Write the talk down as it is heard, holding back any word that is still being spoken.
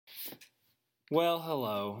Well,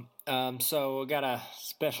 hello. So I got a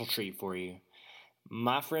special treat for you.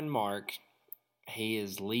 My friend Mark, he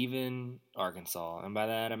is leaving Arkansas, and by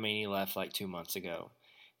that I mean he left like 2 months ago.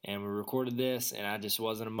 And we recorded this, and I just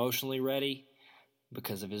wasn't emotionally ready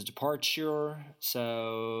because of his departure.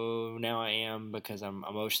 So now I am because I'm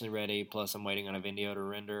emotionally ready, plus I'm waiting on a video to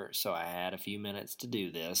render, so I had a few minutes to do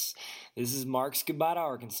this. This is Mark's Goodbye to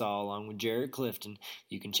Arkansas along with Jared Clifton.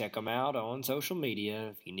 You can check them out on social media.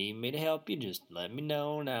 If you need me to help you, just let me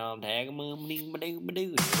know and I'll tag them up.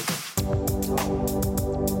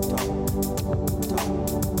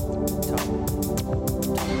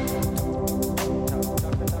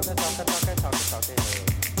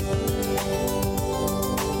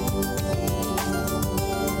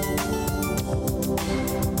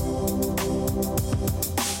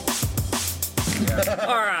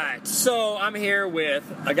 Alright, so I'm here with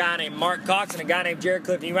a guy named Mark Cox and a guy named Jared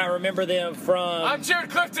Clifton. You might remember them from... I'm Jared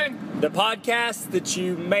Clifton! The podcast that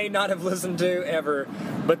you may not have listened to ever,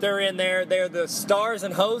 but they're in there. They're the stars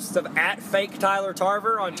and hosts of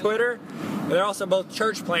 @FakeTylerTarver on Twitter. They're also both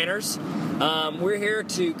church planners. We're here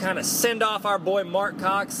to kind of send off our boy Mark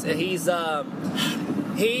Cox. He is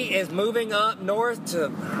moving up north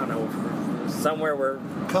to, I don't know, somewhere where...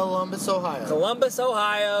 Columbus,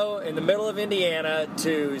 Ohio, in the middle of Indiana,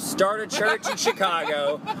 to start a church in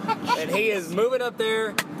Chicago. And he is moving up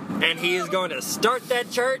there, and he is going to start that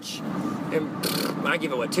church. And I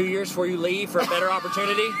give it, 2 years before you leave for a better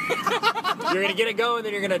opportunity? You're going to get it going,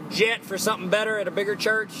 then you're going to jet for something better at a bigger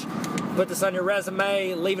church. Put this on your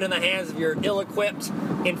resume, leave it in the hands of your ill-equipped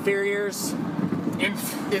inferiors.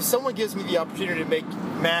 If someone gives me the opportunity to make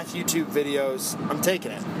math YouTube videos, I'm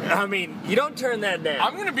taking it. I mean, you don't turn that down.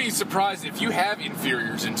 I'm going to be surprised if you have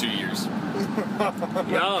inferiors in 2 years.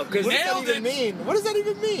 No, because what does that even mean? What does that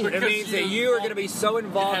even mean? It means that you are going to be so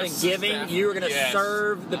involved in giving, you are going to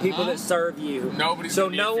serve the people that serve you. So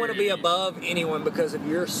no one will be above anyone because of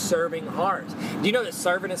your serving heart. Do you know that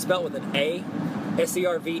servant is spelled with an A?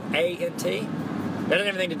 S-E-R-V-A-N-T? That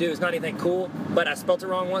doesn't have anything to do. It's not anything cool. But I spelled it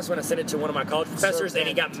wrong once when I sent it to one of my college professors, and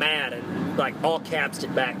he got mad and all capsed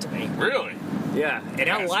it back to me. Really? Yeah. And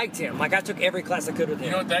I liked him. I took every class I could with him.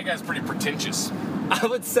 You know what? That guy's pretty pretentious. I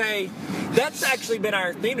would say that's actually been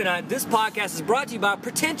our theme tonight. This podcast is brought to you by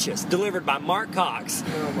Pretentious, delivered by Mark Cox.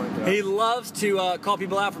 Oh my God. He loves to call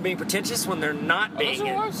people out for being pretentious when they're not being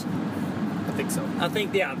it. I think so. I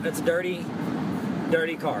think, it's a dirty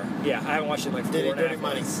car. Yeah, I haven't watched it in like 4.5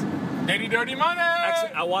 months. Dirty money!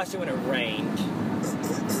 Actually, I watched it when it rained.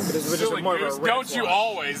 Silly goose. Don't you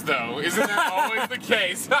always, though? Isn't that always the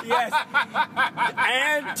case? Yes.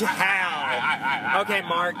 And how? Okay,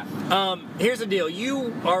 Mark. Here's the deal.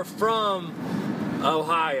 You are from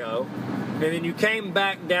Ohio, and then you came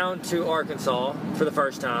back down to Arkansas for the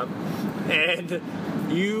first time, and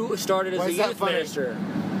you started as a youth minister.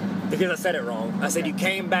 Because I said it wrong. I said you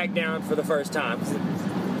came back down for the first time.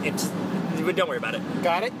 But don't worry about it.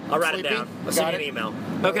 Got it? I'll write it down. I'll send you an email.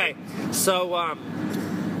 Okay, so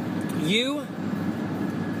you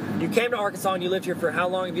came to Arkansas and you lived here for how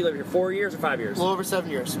long have you lived here? 4 years or 5 years? A little over 7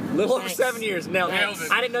 years. Over 7 years. No,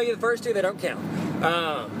 I didn't know you the first two. They don't count.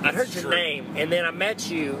 I heard your name, and then I met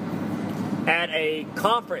you at a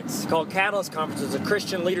conference called Catalyst Conference. It was a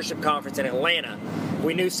Christian leadership conference in Atlanta.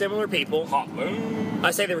 We knew similar people. I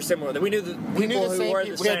say they were similar. We knew the people who were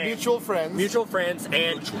the same. We had mutual friends.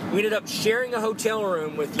 And we ended up sharing a hotel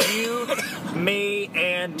room with you, me,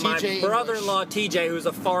 and my brother-in-law, TJ, who's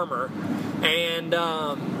a farmer. And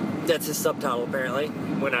that's his subtitle, apparently,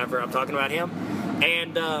 whenever I'm talking about him.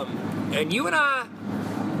 And you and I,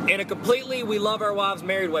 in a completely we love our wives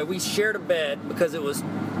married way, we shared a bed because it was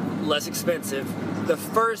less expensive the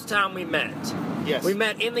first time we met. Yes. We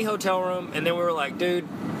met in the hotel room, and then we were like, dude,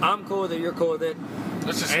 I'm cool with it, you're cool with it.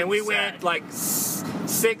 And we went like 6th,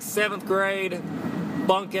 7th grade,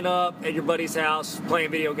 bunking up at your buddy's house, playing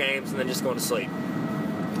video games, and then just going to sleep.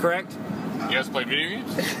 Correct? You guys play video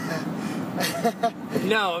games?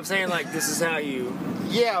 No, I'm saying like this is how you...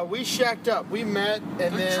 Yeah, we shacked up. We met,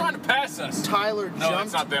 and They're trying to pass us. Tyler jumped. No,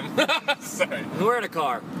 that's not them. Sorry. We're in a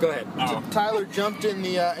car. Go ahead. Oh. Tyler jumped in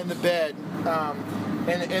the bed,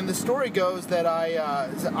 and the story goes that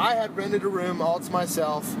I had rented a room all to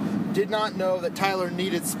myself. Did not know that Tyler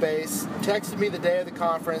needed space. Texted me the day of the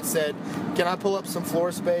conference. Said, "Can I pull up some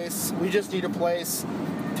floor space? We just need a place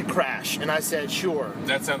to crash." And I said, "Sure."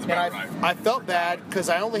 That sounds about right. I felt bad because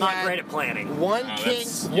I only not had great at planning. one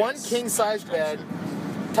king-sized bed.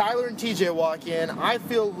 Tyler and TJ walk in. I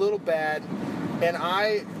feel a little bad, and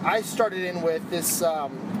I started in with this,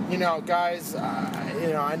 guys.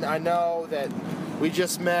 I know that we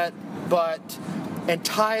just met, and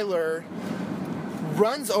Tyler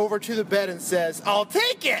runs over to the bed and says, "I'll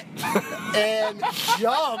take it," and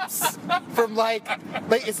jumps from like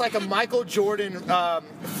it's like a Michael Jordan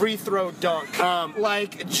free throw dunk.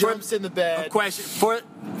 Jumps in the bed. A question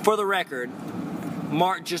for the record.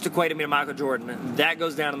 Mark just equated me to Michael Jordan. That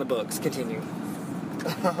goes down in the books. Continue.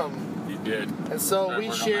 You did. And so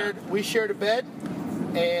we shared a bed,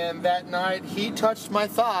 and that night he touched my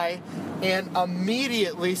thigh and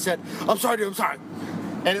immediately said, "I'm sorry, dude, I'm sorry."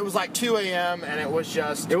 And it was like 2 a.m. and it was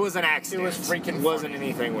an accident. It was freaking funny. Wasn't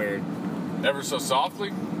anything weird. Ever so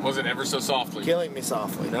softly? Was it ever so softly? Killing me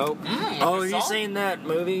softly. Nope. Have you seen that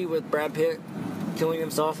movie with Brad Pitt, Killing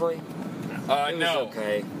Him Softly? It was no.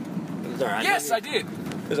 Okay. It was all right. Yes, I did.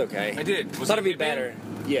 It was okay. I did. Thought it'd be better.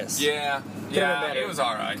 Yes. Yeah. Could have been better. It was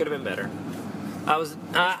all right. Could have been better. I was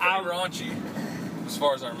raunchy, as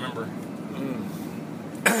far as I remember.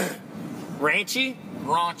 Ranchy?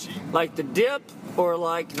 Raunchy. Like the dip, or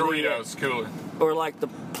like Doritos cooler, or like the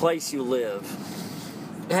place you live.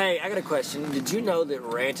 Hey, I got a question. Did you know that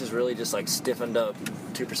ranch is really just like stiffened up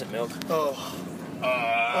 2% milk?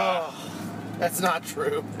 That's not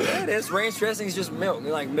true. Yeah, it is. Ranch dressing is just milk.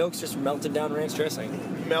 Like milk's just melted down ranch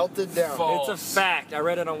dressing. Melted down. False. It's a fact. I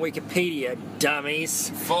read it on Wikipedia, dummies.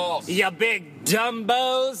 False. You big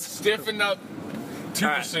dumbos. Stiffened up 2%.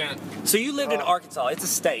 Right. So you lived in Arkansas. It's a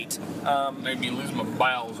state. Made me lose my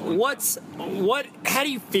bowels. How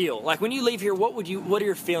do you feel? Like when you leave here, what are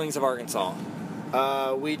your feelings of Arkansas?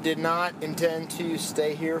 We did not intend to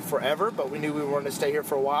stay here forever, but we knew we wanted to stay here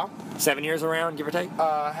for a while. 7 years around, give or take?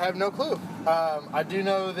 I have no clue. I do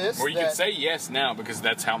know this. Or you can say yes now because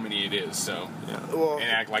that's how many it is. So, and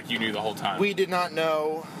act like you knew the whole time. We did not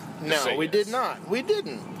know. No, we did not. We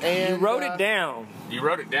didn't. And you wrote it down. You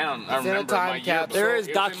wrote it down. I remember in a time my capsule. There is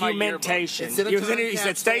documentation. He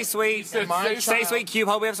said, "Stay sweet. Stay sweet, Cube.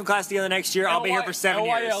 Hope we have some class together next year. I'll be here for 7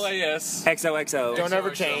 years." LYLAS. XOXO. Don't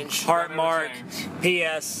ever change. Heart mark.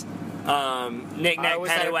 P.S. Knick-knack,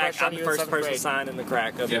 paddywhack. I'm the first person to sign in the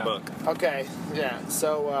crack of your book. Okay. Yeah.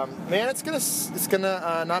 So, man, it's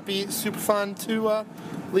gonna not be super fun to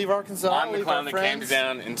leave Arkansas. I'm the clown that came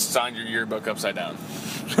down and signed your yearbook upside down.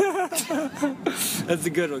 That's a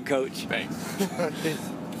good one, Coach. Thanks.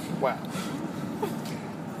 Wow.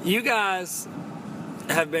 You guys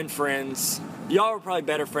have been friends. Y'all were probably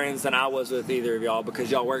better friends than I was with either of y'all because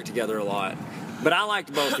y'all worked together a lot. But I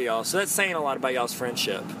liked both of y'all, so that's saying a lot about y'all's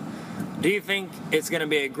friendship. Do you think it's going to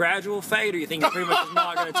be a gradual fade, or you think you're pretty much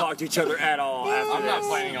not going to talk to each other at all after I'm not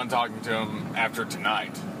planning on talking to him after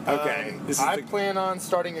tonight. Okay. I plan on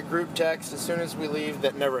starting a group text as soon as we leave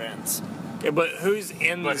that never ends. Yeah, but who's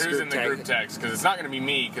in the group text? Because it's not going to be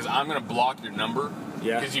me, because I'm going to block your number.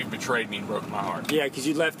 Yeah. Because you've betrayed me and broken my heart. Yeah, because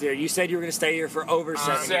you left there. You said you were going to stay here for over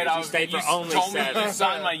 7 years. You stayed for only 7. You told me to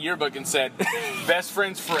sign my yearbook and said, best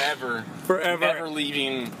friends forever. Forever. Never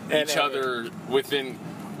leaving each other within...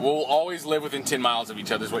 We'll always live within 10 miles of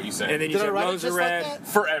each other is what you said. And then you said rose are red. Like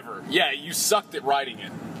forever. Yeah, you sucked at writing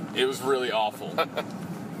it. It was really awful.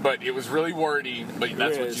 But it was really wordy, but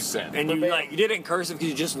that's what you said. And you did it in cursive because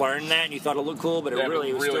you just learned that and you thought it looked cool, but it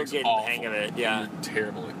really was still getting awful. The hang of it. Yeah. You're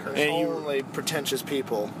terrible at cursive. And only pretentious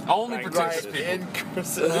people. Only pretentious people. In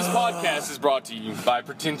cursive. This podcast is brought to you by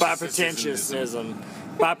pretentiousness.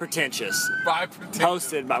 By pretentious.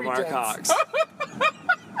 Hosted by Mark Hawks.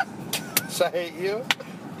 Should I hate you?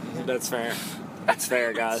 That's fair. That's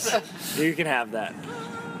fair, guys. You can have that.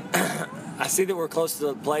 I see that we're close to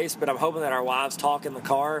the place, but I'm hoping that our wives talk in the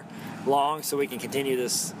car long so we can continue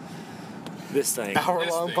this thing.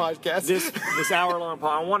 Hour-long podcast. This hour-long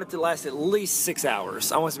podcast. I want it to last at least 6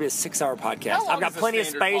 hours. I want it to be a 6-hour podcast. I've got plenty of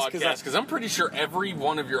space because I'm pretty sure every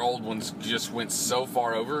one of your old ones just went so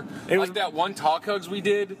far over. Like that one Talk Hugs we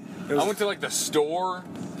did. I went to like the store.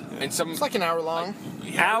 And it's like an hour long.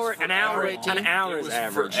 An hour is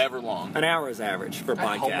average. Forever long. An hour is average for a podcast.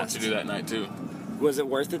 I had homework to do that night too. Was it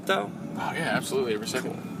worth it though? Oh yeah, absolutely. Every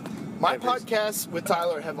second. My podcasts with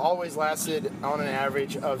Tyler have always lasted on an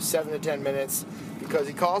average of 7 to 10 minutes because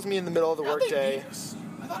he calls me in the middle of the workday.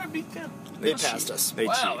 I thought I beat them. They passed us. They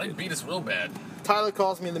beat us real bad. Tyler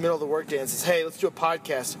calls me in the middle of the workday and says, "Hey, let's do a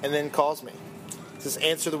podcast," and then calls me. Says,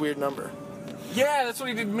 "Answer the weird number." Yeah, that's what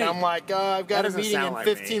he did to me. And I'm like, I've got a meeting in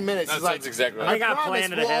 15 minutes. He's like, that's exactly right. I think I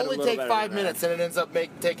planned it ahead a little better. We'll only take 5 minutes, and it ends up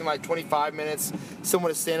taking like 25 minutes.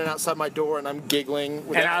 Someone is standing outside my door, and I'm giggling.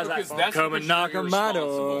 And I was like, come and knock on my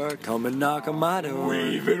door. Come and knock on my door.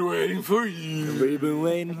 We've been waiting for you. We've been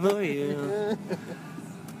waiting for you.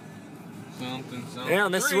 Something. Yeah,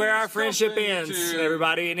 and this is where our friendship ends,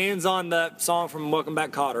 everybody. It ends on the song from Welcome Back,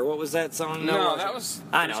 Kotter. What was that song? No, that was.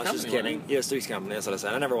 I know, I was just kidding. Yes, Three's Company. That's what I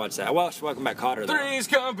said. I never watched that. I watched Welcome Back, Kotter. Three's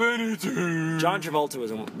Company 2. John Travolta was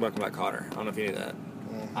in Welcome Back, Kotter. I don't know if you knew that.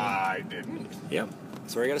 I didn't. Yep.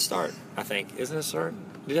 That's where you got to start, I think. Isn't it, sir?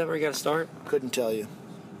 Is that where you got to start? Couldn't tell you.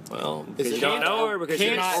 Well, Is because it you don't Kent know or because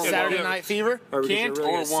you're Not not Saturday Night Fever? or because Can't you're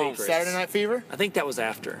really or a won't. secret? Saturday Night Fever? I think that was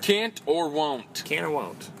after. Can't or won't. Can or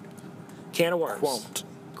won't? Can or worms? Won't.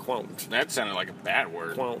 Quon't. That sounded like a bad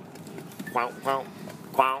word. Quon't. Quon't. Quon't.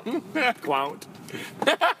 Quon't. Quon't.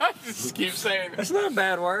 Just keep saying it. That's not a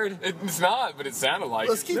bad word. It's not, but it sounded like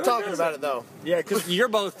Let's it. keep talking about it, though. Yeah, because you're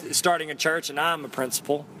both starting a church and I'm a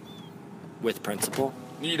principal. With principal.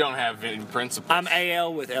 You don't have any principles. I'm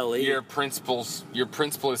AL with LE. Your principal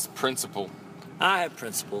is principal. I have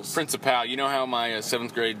principles. Principal. You know how my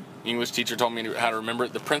 7th grade English teacher told me how to remember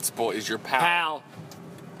it? The principal is your pal. Pal.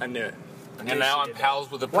 I knew it. And now I'm pals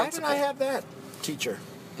with the Why principal. didn't I have that teacher?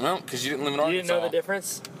 Well, because you didn't live in You Arkansas. didn't know the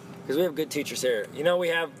difference? Because we have good teachers here. You know, we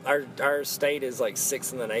have our state is like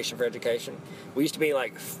 6th in the nation for education. We used to be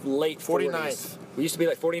like late 40s. 49th. We used to be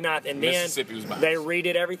like 49th, and Mississippi was then behind they us.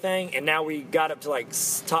 redid everything, and now we got up to like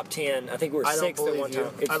top 10. I think we were I don't 6th at believe one you.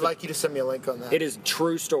 time. It's I'd like you to send me a link on that. It is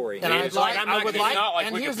true story. And It I'd is like, like- I would it's like, not like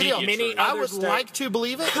and here's the deal. Wikipedia Many true. I other would states- like to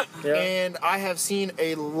believe it, Yeah. and I have seen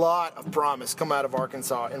a lot of promise come out of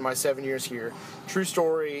Arkansas in my 7 years here. True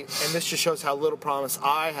story, and this just shows how little promise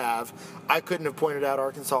I have. I couldn't have pointed out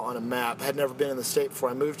Arkansas on a map. I had never been in the state before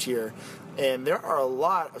I moved here, and there are a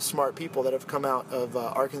lot of smart people that have come out of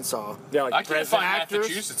Arkansas. Yeah, like I can't president. find actors,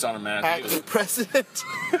 Massachusetts on a map Acting either. president.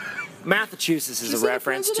 Massachusetts She is a said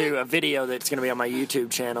reference to president? a video that's going to be on my YouTube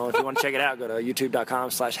channel. If you want to check it out, go to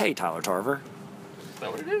youtube.com/Hey Tyler Tarver. Is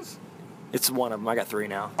that what it is? It's one of them. I got 3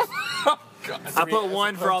 now. God. I put as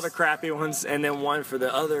one for all the opposed- crappy ones, and then one for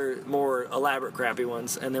the other more elaborate crappy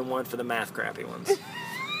ones, and then one for the math crappy ones.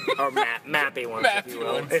 Or mappy ones, if you Mappy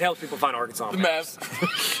will. ones. It helps people find Arkansas. The maps.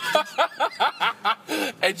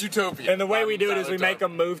 Edutopia. And the way we do it is we Tyler make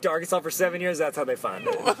them move to Arkansas for 7 years. That's how they find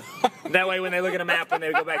it. That way, when they look at a map and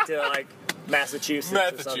they go back to like Massachusetts.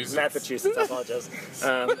 Massachusetts. I apologize.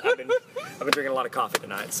 I've been drinking a lot of coffee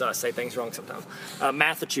tonight, so I say things wrong sometimes.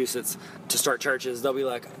 Massachusetts to start churches, they'll be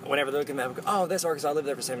like, whenever they look at the map, go, oh, that's Arkansas. I lived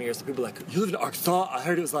there for 7 years. So people are like, you live in Arkansas? I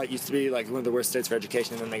heard it was like used to be like one of the worst states for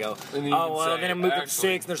education. And then they go, And then you oh can well, say, then it moved up to actually-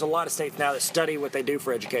 6. There's a lot of states now that study what they do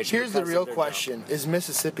for education. Here's the because of real their question: is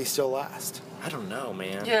Mississippi still last? job. I don't know,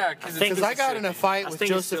 man. Yeah, 'cause it's Because I got in a fight I with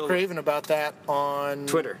think it's Joseph still- Craven about that on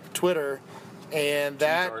Twitter. And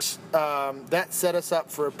that that set us up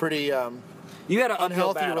for a pretty You had an uphill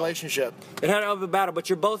unhealthy battle. relationship. It had an uphill battle, but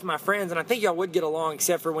you're both my friends, and I think y'all would get along,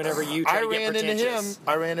 except for whenever you try I to get ran into him. pretentious.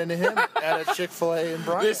 I ran into him at a Chick-fil-A in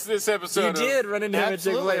Bryant. This episode. You of- did run into him at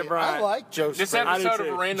Absolutely. Chick-fil-A, Brian. I like Joseph. This Craven. episode too.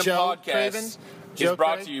 of a random Joe podcast Craven? is Joe brought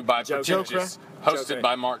Craven? to you by Joe Pretentious, Craven? hosted Craven.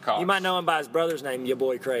 by Mark Cox. You might know him by his brother's name, your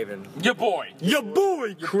boy Craven. Your boy. Your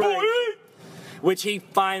boy Craven. Which he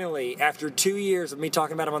finally, after 2 years of me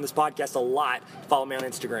talking about him on this podcast a lot, followed me on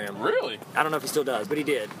Instagram. Really? I don't know if he still does, but he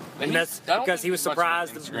did. And that's I don't because think he was he's much of an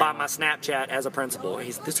surprised Instagram by guy. my Snapchat as a principal.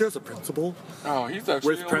 He's, this guy's a principal? Oh, he's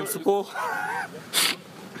actually With principal?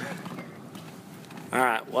 All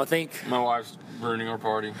right, well, I think My wife's ruining our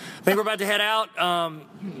party. we're about to head out.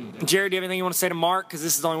 Jared, do you have anything you want to say to Mark? Because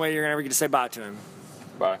this is the only way you're going to ever get to say bye to him.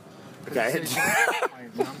 Bye. Okay.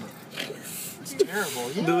 It's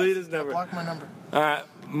terrible. Yeah. Delete his number. Block my number. All right,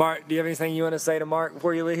 Mark, do you have anything you want to say to Mark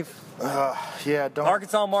before you leave? Yeah, don't.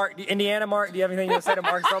 Arkansas Mark, Indiana Mark, do you have anything you want to say to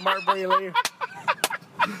Arkansas Mark before you leave?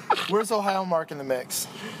 Where's Ohio Mark in the mix?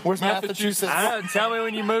 Where's Massachusetts. Massachusetts? I don't know, tell me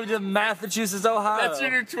when you moved to Massachusetts, Ohio. That's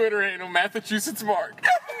your new Twitter handle, Massachusetts Mark.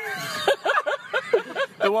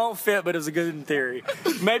 It won't fit, but it's a good in theory.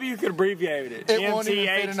 Maybe you could abbreviate it. It won't even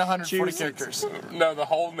fit in 140 Massachusetts. characters. No, the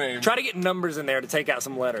whole name. Try to get numbers in there to take out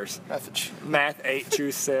some letters. Math 8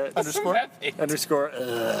 choose set. Underscore.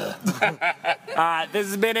 Ugh. All right, this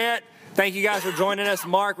has been it. Thank you guys for joining us.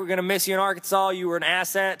 Mark, we're going to miss you in Arkansas. You were an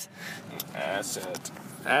asset.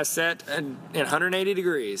 Asset in 180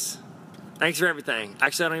 degrees. Thanks for everything.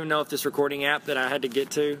 Actually, I don't even know if this recording app that I had to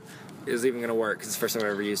get to is even going to work because it's the first time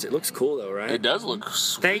I've ever used it. It looks cool, though, right? It does look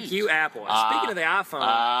sweet. Thank you, Apple. Speaking of the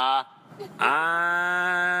iPhone,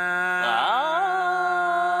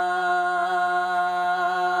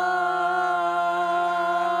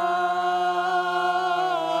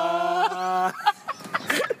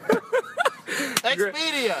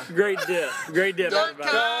 Expedia. Great dip, everybody.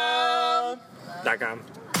 .com. .com.